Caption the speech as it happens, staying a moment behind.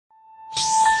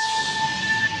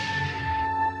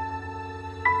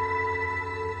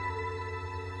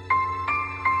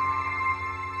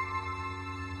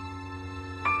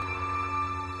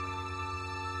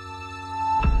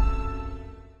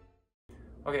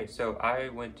Okay, so I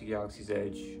went to Galaxy's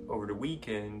Edge over the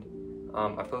weekend.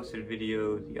 I posted a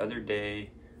video the other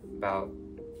day about,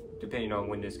 depending on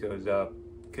when this goes up,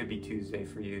 could be Tuesday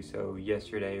for you, so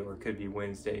yesterday, or it could be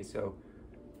Wednesday, so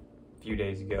a few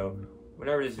days ago.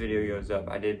 Whenever this video goes up,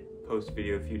 I did post a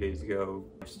video a few days ago,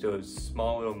 just a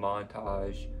small little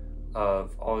montage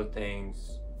of all the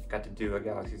things I got to do at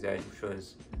Galaxy's Edge, which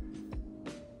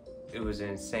was an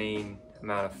insane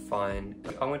amount of fun.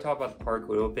 I'm gonna talk about the park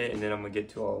a little bit, and then I'm gonna get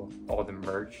to all the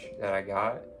merch that I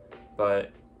got, but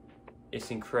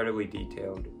it's incredibly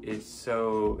detailed. It's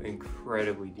so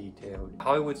incredibly detailed.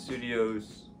 Hollywood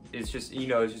Studios is just, you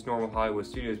know, it's just normal Hollywood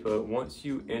Studios, but once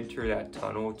you enter that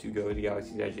tunnel to go to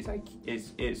Galaxy's Edge, it's like,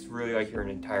 it's really like you're in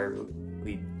an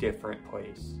entirely different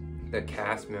place. The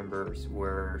cast members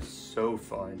were so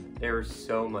fun. They were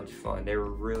so much fun. They were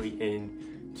really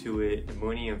into it. The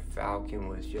Millennium Falcon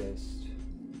was just,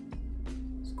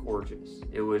 it's gorgeous.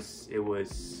 It was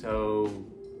so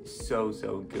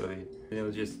good. And it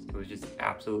was just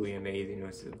absolutely amazing. It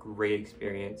was a great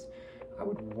experience. I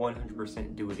would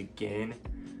 100% do it again.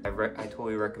 I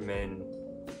totally recommend,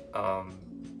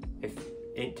 if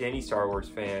any Star Wars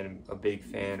fan, a big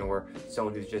fan, or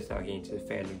someone who's just now getting into the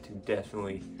fandom, to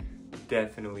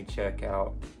definitely check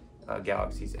out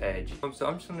Galaxy's Edge. So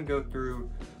I'm just gonna go through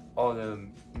all the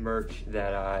merch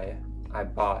that I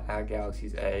bought at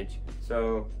Galaxy's Edge.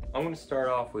 So I'm gonna start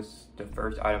off with the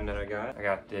first item that I got. I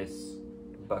got this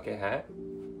bucket hat,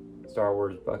 Star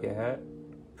Wars bucket hat.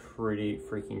 Pretty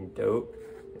freaking dope.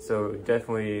 So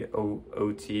definitely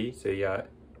OT. So you got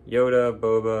Yoda,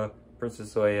 Boba,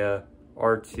 Princess Leia,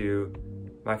 R2,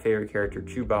 my favorite character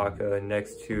Chewbacca,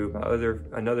 next to my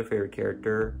another favorite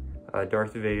character,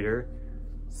 Darth Vader,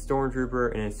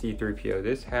 Stormtrooper, and a C-3PO.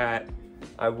 This hat,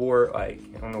 I wore, like,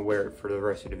 I'm gonna wear it for the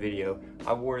rest of the video.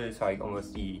 I wore this like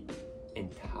almost the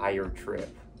entire trip.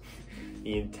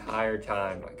 The entire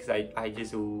time, because I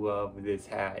just love this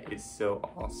hat. It's so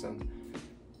awesome.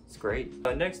 It's great.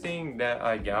 The next thing that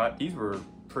I got, these were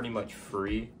pretty much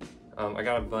free. I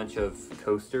got a bunch of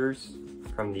coasters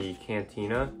from the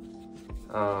Cantina.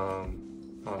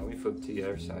 Let me flip to the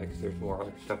other side because there's more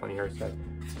other stuff on the other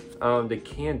side. The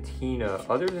Cantina,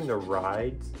 other than the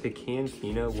rides, the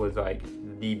Cantina was like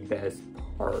the best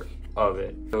part of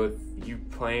it. So if you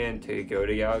plan to go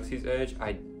to Galaxy's Edge,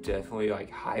 I definitely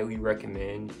highly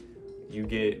recommend you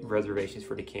get reservations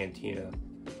for the Cantina.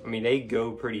 I mean, they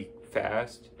go pretty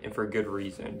fast, and for good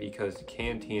reason, because the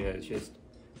Cantina is just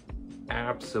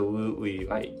absolutely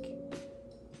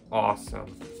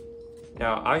awesome.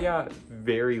 Now I got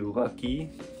very lucky.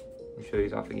 Let me show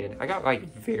these off again. I got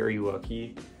very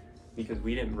lucky because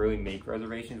we didn't really make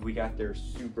reservations. We got there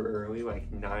super early,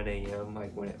 9 a.m.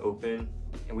 when it opened,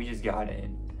 and we just got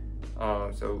in.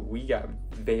 So we got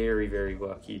very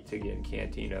lucky to get in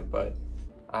Cantina, but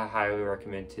I highly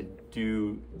recommend to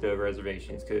do the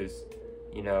reservations because,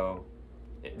 you know,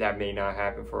 that may not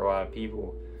happen for a lot of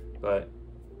people. But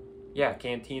yeah,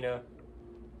 Cantina,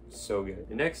 so good.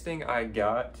 The next thing I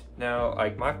got, now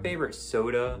my favorite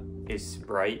soda is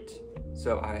Sprite,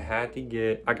 so I had to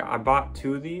get, I bought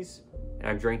 2 of these, and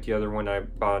I drank the other one. I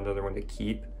bought another one to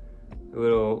keep. A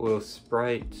little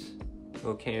Sprite,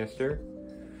 little canister.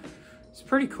 It's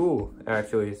pretty cool,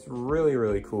 actually. It's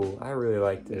really cool. I really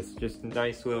like this. Just a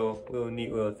nice little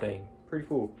neat little thing. Pretty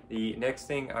cool. The next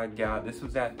thing I got, this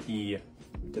was at the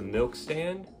milk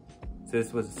stand. So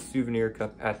this was a souvenir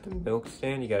cup at the milk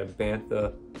stand. You got a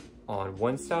bantha on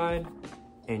one side,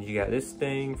 and you got this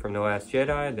thing from The Last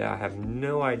Jedi that I have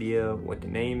no idea what the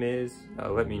name is.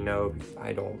 Let me know, because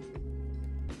I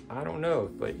don't know.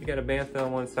 But you got a bantha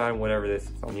on one side, and whatever this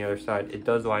is on the other side. It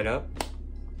does light up.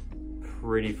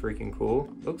 Pretty freaking cool.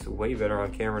 Looks way better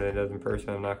on camera than it does in person,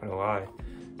 I'm not gonna lie.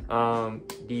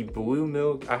 The blue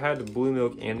milk, I had the blue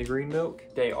milk and the green milk.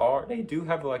 They do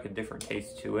have a different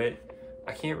taste to it.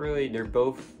 I can't really, they're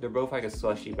both like a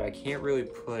slushie, but I can't really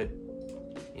put,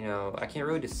 you know, I can't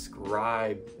really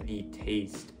describe the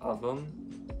taste of them.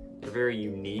 They're very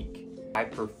unique. I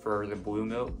prefer the blue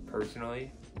milk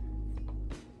personally.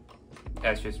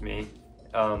 That's just me.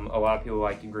 A lot of people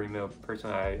like the green milk.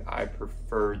 Personally, I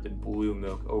prefer the blue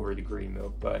milk over the green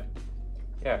milk, but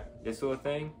yeah, this little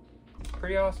thing,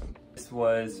 pretty awesome. This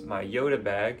was my Yoda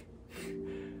bag.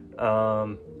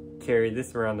 Carried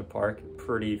this around the park,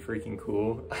 pretty freaking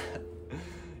cool.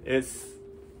 It's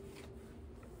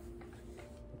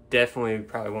definitely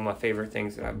probably one of my favorite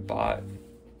things that I bought.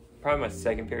 Probably my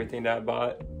second favorite thing that I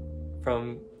bought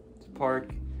from the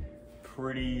park.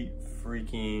 Pretty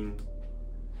freaking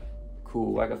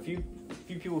cool. A few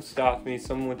people stopped me.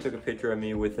 Someone took a picture of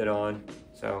me with it on,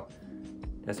 so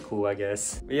that's cool, I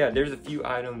guess. But yeah, there's a few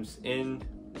items in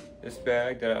this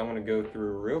bag that I'm gonna go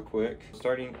through real quick.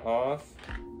 Starting off,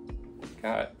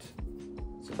 got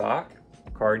Sabacc,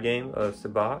 card game of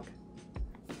Sabacc.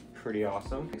 Pretty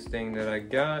awesome. Next thing that I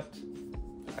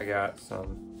got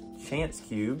some chance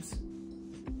cubes.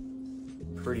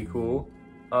 Pretty cool.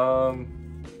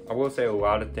 I will say a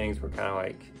lot of things were kind of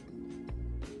like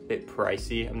a bit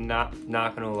pricey. I'm not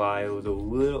gonna lie, it was a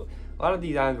lot of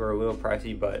these items were a little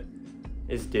pricey, but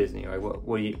it's Disney. Like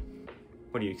what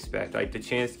do you expect? Like the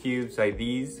chance cubes, like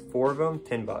these 4 of them,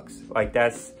 $10. Like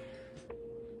that's.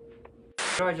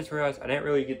 You know, I just realized I didn't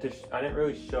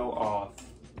really show off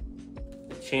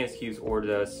the chance cubes or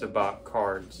the Sabacc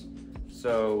cards.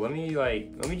 So let me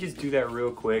just do that real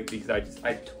quick because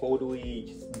I totally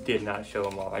just did not show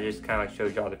them off. I just kind of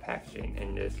showed y'all the packaging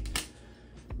and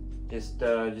just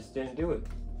didn't do it.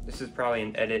 This is probably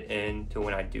an edit in to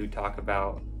when I do talk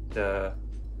about the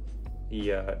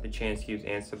chance cubes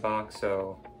and Sabacc.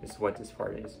 So this is what this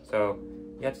part is. So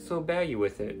you have this little baggie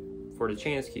with it for the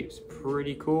chance cubes.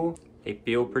 Pretty cool. They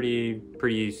feel pretty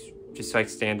just like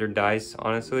standard dice,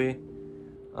 honestly.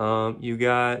 You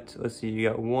got, let's see, you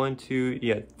got 1, 2,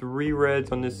 you got 3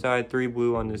 reds on this side, 3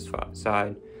 blue on this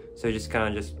side. So just kind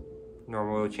of just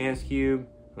normal little chance cube.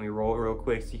 Let me roll it real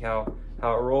quick, see how it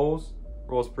rolls.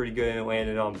 Rolls pretty good and it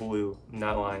landed on blue. I'm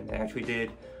not lying, it actually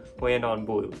did land on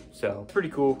blue. So pretty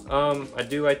cool. I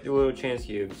do like the little chance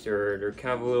cubes. They're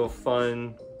kind of a little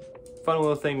fun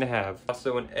little thing to have.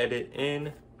 Also an edit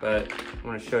in, but I'm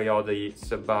gonna show y'all the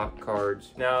Sabacc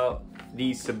cards. Now,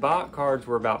 these Sabacc cards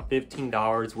were about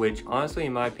 $15, which honestly,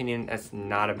 in my opinion, that's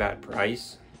not a bad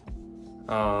price.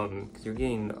 Because you're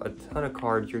getting a ton of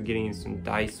cards, you're getting some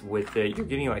dice with it, you're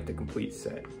getting like the complete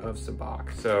set of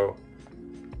Sabacc. So,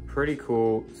 pretty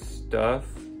cool stuff.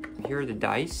 Here are the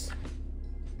dice.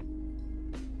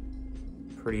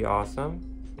 Pretty awesome.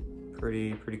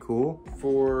 Pretty cool.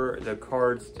 For the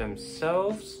cards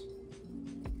themselves,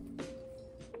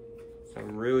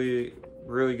 some really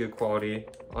good quality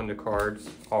on the cards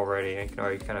already. I can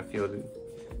already kind of feel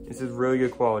it. This is really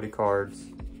good quality cards.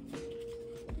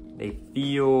 They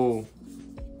feel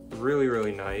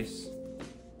really nice.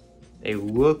 They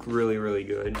look really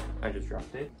good. I just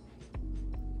dropped it.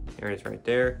 There it is right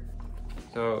there.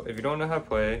 So if you don't know how to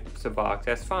play Sabacc,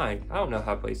 that's fine. I don't know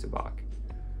how to play Sabacc.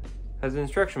 Has an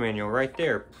instruction manual right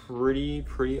there.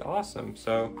 Pretty awesome.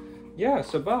 So yeah,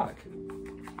 Sabacc.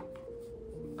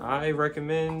 I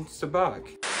recommend Sabacc.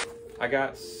 I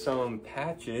got some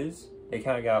patches. They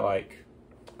kind of got like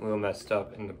a little messed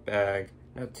up in the bag.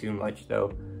 Not too much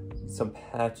though. Some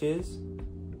patches.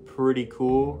 Pretty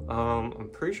cool. I'm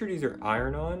pretty sure these are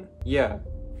iron-on. Yeah.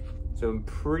 So I'm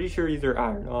pretty sure these are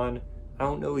iron-on. I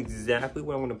don't know exactly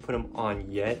what I'm gonna put them on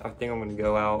yet. I think I'm gonna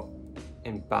go out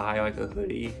and buy like a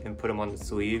hoodie and put them on the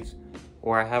sleeves.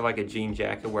 Or I have like a jean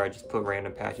jacket where I just put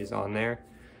random patches on there.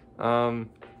 I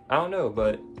don't know,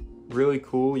 but really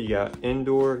cool. You got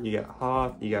Indoor, you got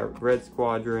Hoth, you got Red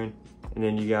Squadron, and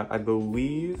then you got, I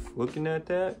believe, looking at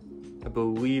that, I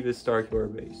believe it's Star Killer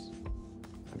Base.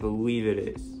 I believe it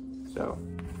is. So,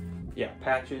 yeah,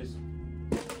 patches,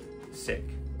 sick.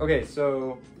 Okay,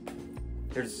 so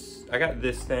I got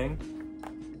this thing,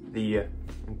 the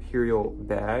Imperial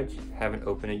badge. Haven't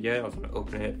opened it yet. I was gonna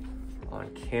open it on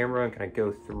camera and kind of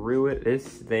go through it. This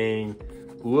thing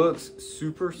looks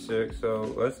super sick,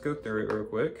 so let's go through it real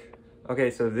quick.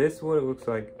 Okay, so this is what it looks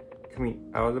like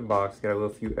coming out of the box. Got a little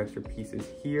few extra pieces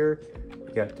here.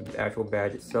 You got the actual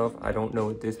badge itself. I don't know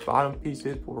what this bottom piece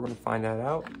is, but we're gonna find that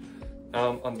out.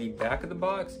 On the back of the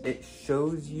box, it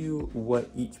shows you what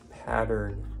each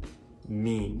pattern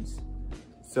means.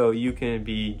 So you can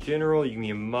be general, you can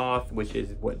be a moth, which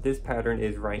is what this pattern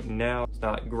is right now. It's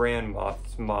not grand moth,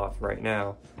 it's moth right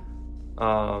now.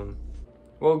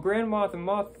 Well, grand moth and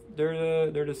moth,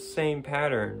 they're the same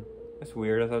pattern. That's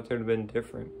weird, I thought they'd have been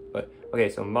different. But, okay,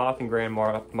 so moth and grand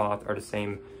moth are the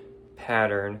same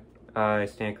pattern. I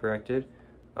stand corrected.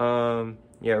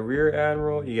 Yeah, Rear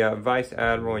Admiral, you got Vice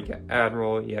Admiral, you got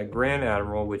Admiral, you got Grand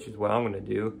Admiral, which is what I'm gonna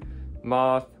do.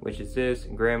 Moth, which is this,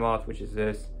 and Grand Moth, which is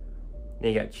this.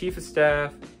 Then you got Chief of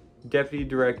Staff, Deputy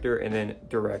Director, and then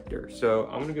Director. So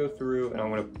I'm gonna go through and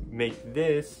I'm gonna make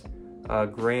this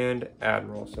Grand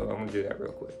Admiral. So I'm gonna do that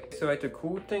real quick. So like the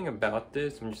cool thing about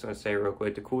this, I'm just gonna say real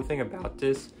quick, the cool thing about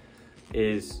this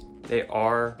is they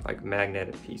are like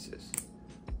magnetic pieces.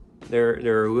 There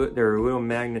are little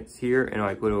magnets here and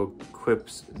like little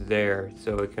clips there,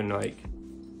 so it can like,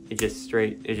 it just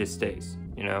stays,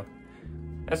 you know?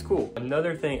 That's cool.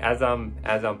 Another thing, as I'm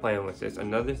playing with this,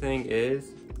 another thing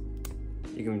is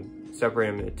you can separate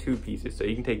them into 2 pieces. So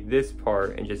you can take this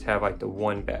part and just have like the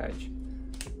 1 badge,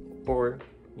 or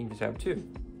you can just have 2.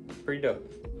 Pretty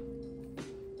dope.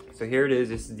 So here it is.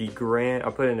 This is the Grand,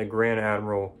 I'll put it in the Grand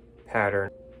Admiral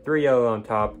pattern. 3 yellow on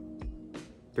top,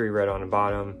 3 red on the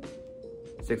bottom,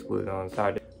 6 blue on the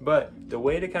side. But the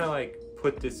way to kind of like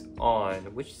put this on,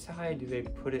 which side do they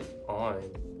put it on?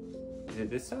 Is it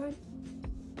this side?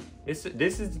 This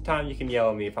is the time you can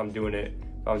yell at me if I'm doing it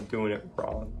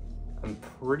wrong. I'm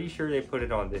pretty sure they put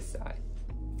it on this side.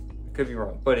 I could be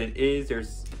wrong, but it is.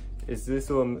 It's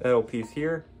this little metal piece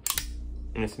here,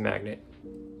 and it's a magnet.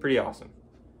 Pretty awesome.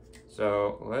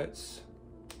 So let's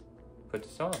put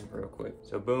this on real quick.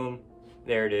 So boom,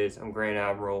 there it is. I'm Grand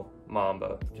Admiral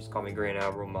Mamba. Just call me Grand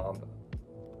Admiral Mamba.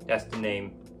 That's the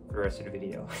name for the rest of the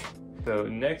video. So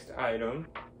next item.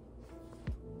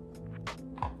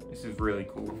 This is really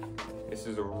cool. This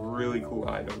is a really cool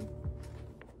item.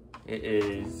 It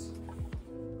is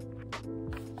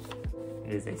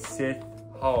a Sith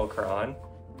holocron.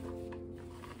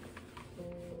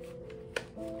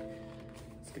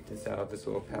 Let's get this out of this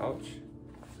little pouch.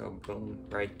 So boom,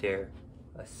 right there.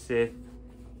 A Sith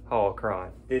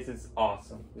holocron. This is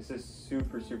awesome. This is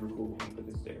super, super cool. I'm gonna put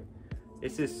this there.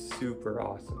 This is super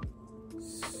awesome.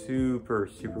 Super,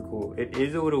 super cool. It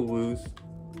is a little loose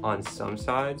on some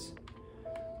sides.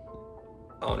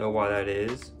 I don't know why that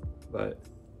is, but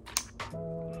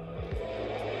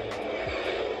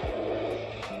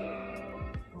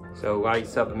so it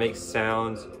lights up, it makes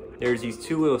sounds. There's these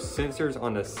 2 little sensors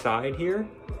on the side here.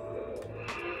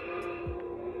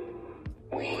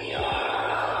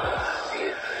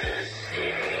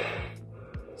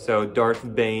 So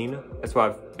Darth Bane, that's what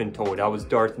I've been told. I was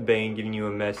Darth Bane giving you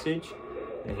a message,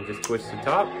 and you just twist the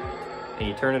top and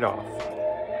you turn it off.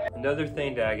 Another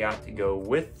thing that I got to go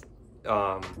with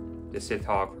the Sith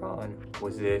holocron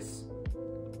was this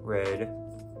red,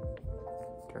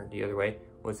 turn the other way,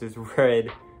 was this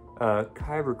red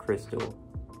kyber crystal.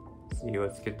 See,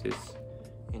 let's get this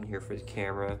in here for the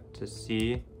camera to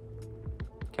see.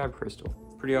 Kyber crystal,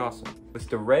 pretty awesome. With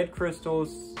the red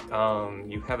crystals,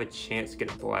 you have a chance to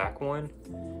get a black one.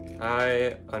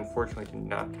 I unfortunately did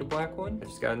not get a black one. I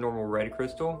just got a normal red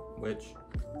crystal, which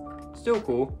still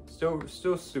cool,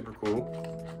 still super cool.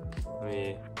 Let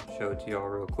me show it to y'all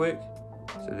real quick.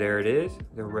 So there it is,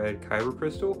 the red kyber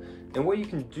crystal. And what you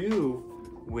can do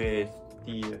with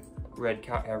the red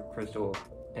kyber crystal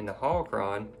and the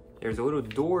holocron, there's a little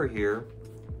door here.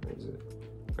 Where is it?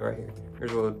 Right here.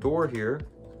 There's a little door here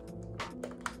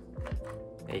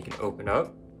that you can open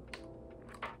up,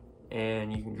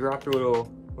 and you can drop your little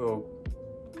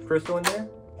crystal in there,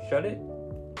 shut it,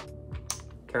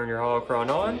 turn your holocron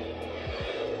on,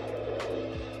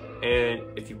 and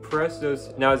if you press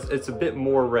those, now it's a bit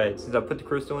more red. Since I put the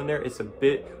crystal in there, it's a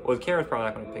bit, well, the camera's probably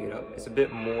not gonna pick it up. It's a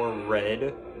bit more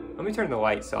red. Let me turn the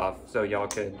lights off so y'all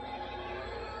could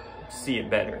see it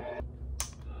better.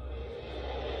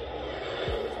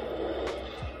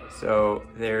 So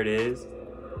there it is,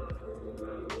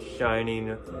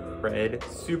 shining red,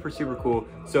 super, super cool.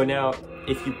 So now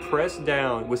if you press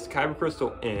down with the kyber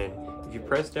crystal in, if you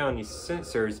press down these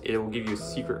sensors, it will give you a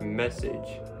secret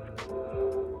message.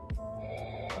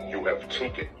 You have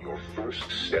taken your first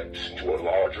steps to a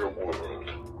larger world,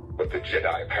 but the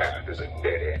Jedi path is a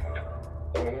dead end.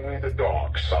 Only the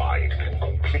dark side can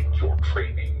complete your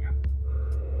training.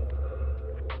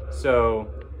 So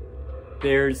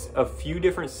there's a few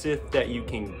different Sith that you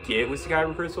can get with the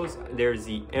kyber crystals. There's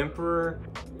the Emperor,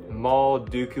 Maul,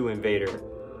 Dooku, and Vader.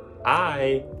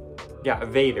 I got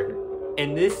Vader,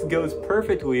 and this goes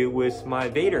perfectly with my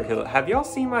Vader hilt. Have y'all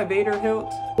seen my Vader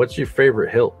hilt? What's your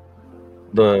favorite hilt?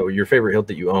 Your favorite hilt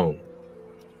that you own?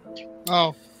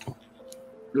 Oh.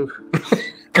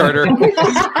 Carter.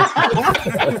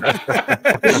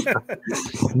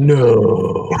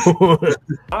 No.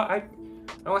 I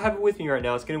don't have it with me right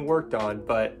now. It's getting worked on,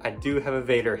 but I do have a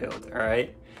Vader hilt, all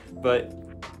right? But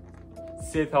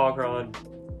Sith holocron,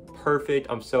 perfect.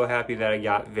 I'm so happy that I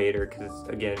got Vader because,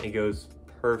 again, it goes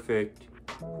perfect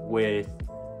with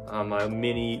my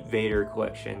mini Vader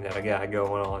collection that I got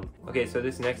going on. Okay, so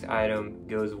this next item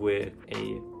goes with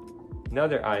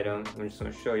another item. I'm just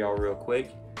gonna show y'all real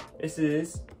quick. This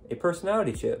is a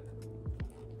personality chip.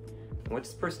 And what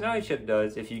this personality chip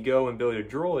does, if you go and build a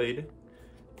droid,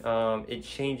 it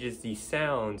changes the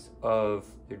sounds of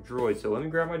the droid. So let me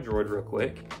grab my droid real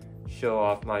quick, show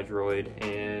off my droid,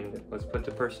 and let's put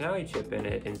the personality chip in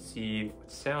it and see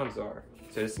what sounds are.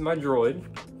 So this is my droid.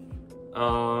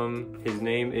 His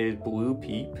name is Blue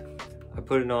Peep. I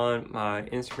put it on my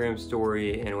Instagram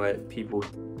story and let people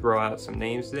throw out some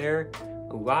names there.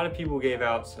 A lot of people gave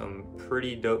out some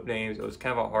pretty dope names. It was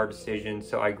kind of a hard decision,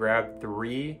 so I grabbed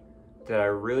 3 that I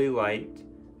really liked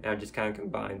and I just kind of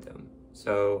combined them.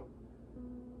 So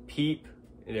Peep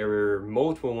There were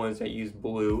multiple ones that used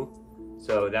blue,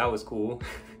 so that was cool.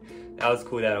 That was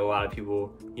cool that a lot of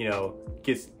people, you know,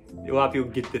 get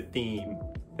the theme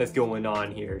that's going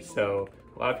on here. So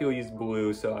a lot of people use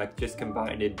blue, so I just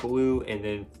combined it, blue and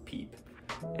then Peep.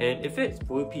 And it fits,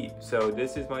 blue Peep. So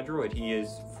this is my droid. He is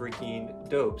freaking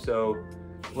dope. So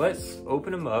let's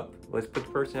open him up. Let's put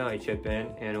the personality chip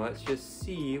in and let's just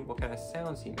see what kind of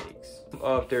sounds he makes.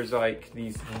 Up there's like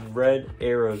these red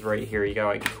arrows right here. You gotta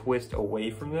like twist away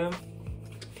from them.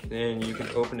 Then you can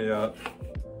open it up.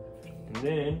 And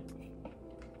then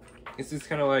this is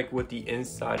kind of like what the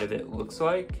inside of it looks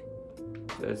like.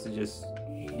 So this is just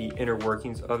the inner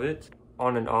workings of it.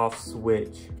 On and off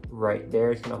switch right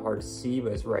there. It's kind of hard to see,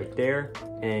 but it's right there.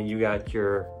 And you got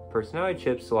your personality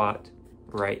chip slot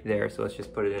right there. So let's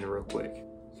just put it in real quick.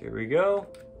 So here we go.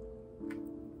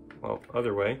 Well,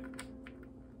 other way.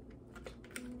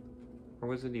 Or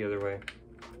was it the other way?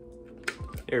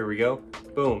 There we go.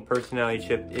 Boom, personality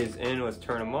chip is in. Let's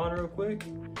turn them on real quick.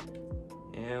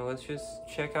 And let's just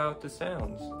check out the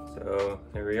sounds. So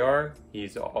there we are.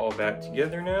 He's all back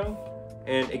together now.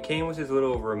 And it came with this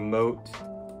little remote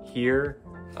here.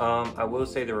 I will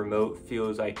say the remote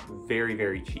feels like very,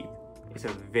 very cheap. It's a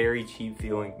very cheap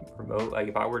feeling remote. Like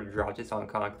if I were to drop this on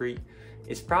concrete,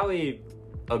 it's probably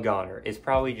a goner. It's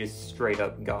probably just straight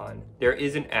up gone. There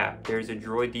is an app. There's a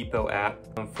Droid Depot app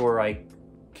for like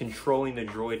controlling the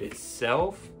droid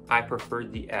itself. I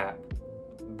preferred the app,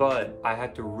 but I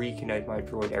have to reconnect my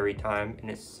droid every time,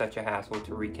 and it's such a hassle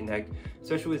to reconnect,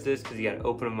 especially with this because you gotta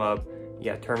open them up, you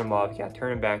gotta turn them off, you gotta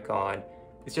turn them back on.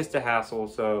 It's just a hassle,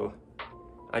 so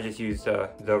I just use the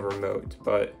remote.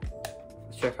 But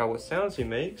let's check out what sounds he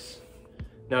makes.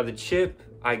 Now the chip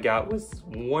I got was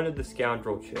one of the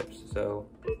scoundrel chips, so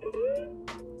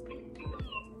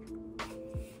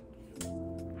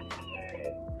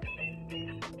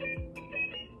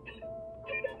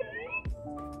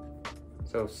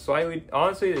slightly,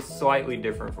 honestly, it's slightly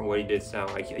different from what he did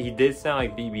sound like. He did sound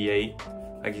like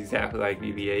BB-8, like exactly like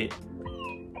BB-8.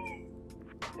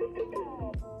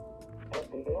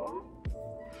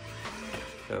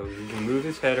 So you can move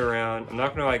his head around. I'm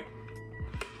not gonna like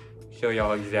show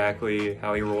y'all exactly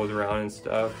how he rolls around and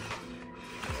stuff.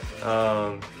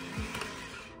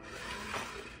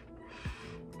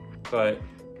 But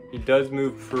he does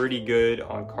move pretty good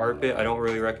on carpet. I don't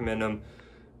really recommend him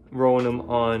rolling them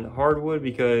on hardwood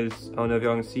because I don't know if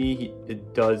y'all can see,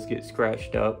 it does get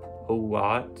scratched up a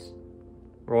lot.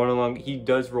 Rolling along, he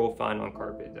does roll fine on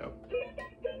carpet though.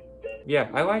 Yeah,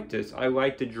 I like this. I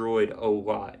like the droid a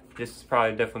lot. This is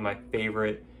probably definitely my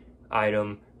favorite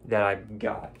item that I've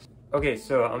got. Okay,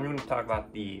 so I'm going to talk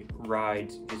about the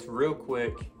rides just real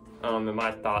quick and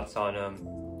my thoughts on them.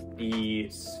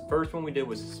 The first one we did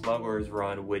was Smuggler's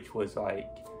Run, which was like,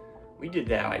 we did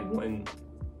that like when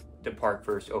the park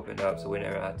first opened up, so we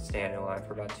never had to stand in line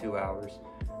for about 2 hours.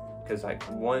 Because like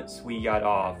once we got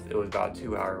off, it was about a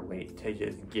 2-hour wait to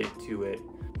just get to it.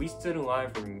 We stood in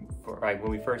line for like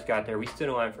when we first got there, we stood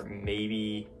in line for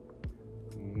maybe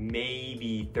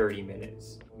 30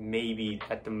 minutes, maybe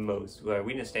at the most. Like,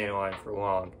 we didn't stand in line for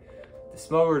long. The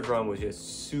Smuggler's Run was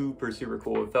just super, super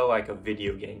cool. It felt like a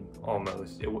video game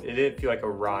almost. It didn't feel like a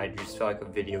ride, it just felt like a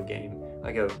video game,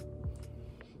 like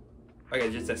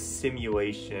just a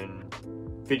simulation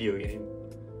video game.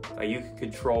 You can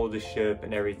control the ship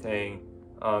and everything.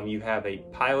 You have a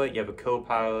pilot, you have a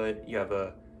co-pilot, you have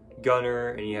a gunner,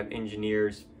 and you have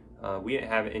engineers. We didn't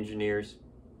have engineers.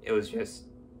 It was just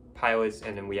pilots,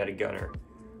 and then we had a gunner.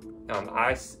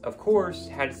 I, of course,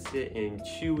 had to sit in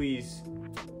Chewie's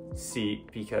seat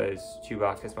because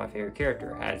Chewbacca is my favorite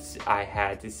character. I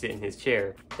had to sit in his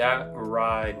chair. That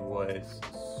ride was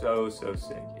so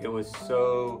sick. It was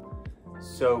so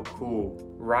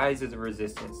cool. Rise of the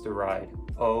Resistance, the ride.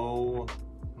 Oh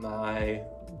my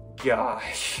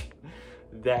gosh.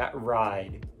 That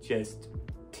ride, just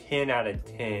 10 out of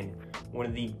 10. One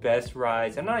of the best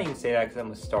rides. I'm not even saying that because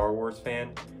I'm a Star Wars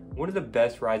fan. One of the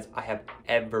best rides I have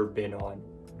ever been on.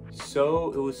 It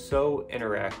was so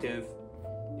interactive.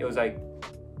 It was like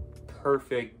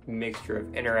perfect mixture of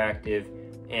interactive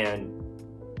and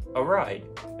a ride.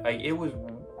 Like, it was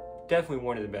definitely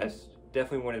one of the best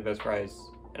rides.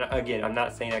 And again, I'm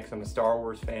not saying that because I'm a Star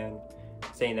Wars fan.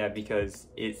 I'm saying that because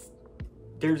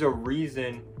there's a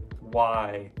reason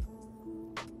why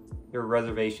there are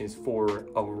reservations for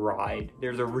a ride.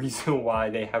 There's a reason why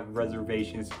they have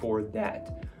reservations for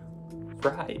that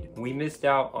ride. We missed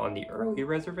out on the early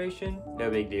reservation. No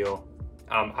big deal.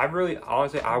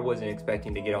 Honestly, I wasn't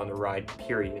expecting to get on the ride,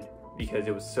 period, because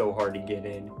it was so hard to get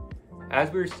in.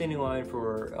 As we were standing in line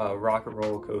for Rock and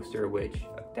Roller Coaster, which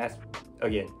that's,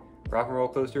 again, Rock and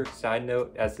Roller Coaster, side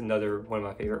note, that's another one of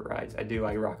my favorite rides. I do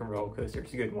like Rock and Roller Coaster,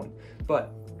 it's a good one.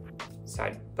 But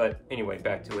anyway,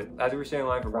 back to it. As we were staying in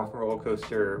line for Rock and Roller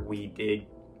Coaster, we did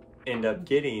end up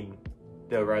getting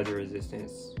the Rise of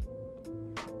Resistance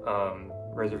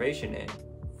reservation in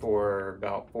for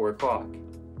about 4 o'clock.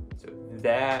 So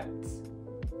that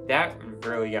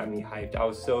really got me hyped. I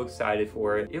was so excited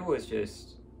for it. It was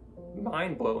just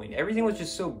mind-blowing. Everything was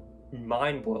just so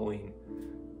mind-blowing.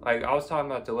 Like, I was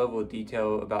talking about the level of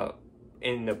detail about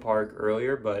in the park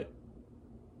earlier, but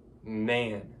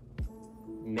man,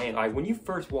 like when you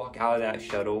first walk out of that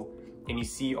shuttle and you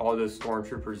see all those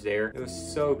stormtroopers there, it was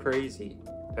so crazy.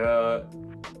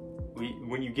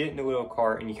 When you get in the little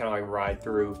cart and you kind of like ride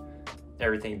through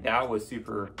everything, that was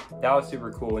super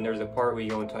cool. And there's a part where you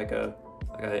go into like a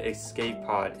escape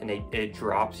pod and it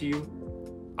drops you.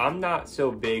 I'm not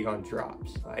so big on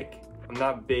drops. Like, I'm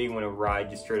not big when a ride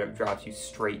just straight up drops you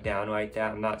straight down like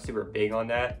that. I'm not super big on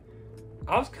that.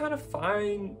 I was kind of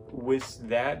fine with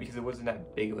that because it wasn't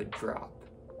that big of a drop,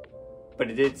 but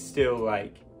it did still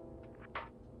like,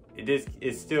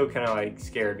 it still kind of like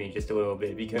scared me just a little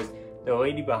bit, because the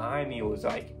lady behind me was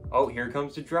like, oh, here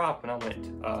comes the drop. And I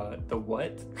went, the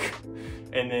what?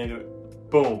 And then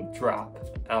boom, drop.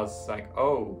 I was like,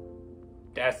 oh,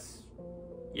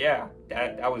 yeah,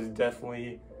 that was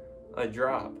definitely a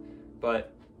drop.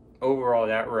 But overall,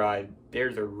 that ride,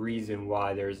 there's a reason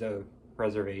why there's a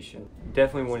reservation.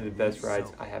 Definitely one of the best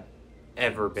rides I have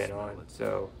ever been on.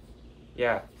 So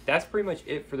yeah, that's pretty much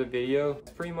it for the video. That's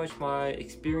pretty much my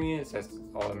experience. That's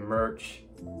all the merch.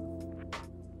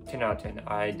 10 out of 10.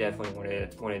 I definitely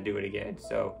want to do it again.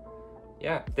 So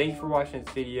yeah, thank you for watching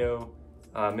this video.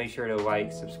 Make sure to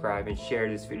like, subscribe, and share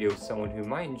this video with someone who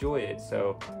might enjoy it.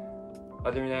 So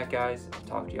other than that, guys, I'll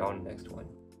talk to y'all in the next one.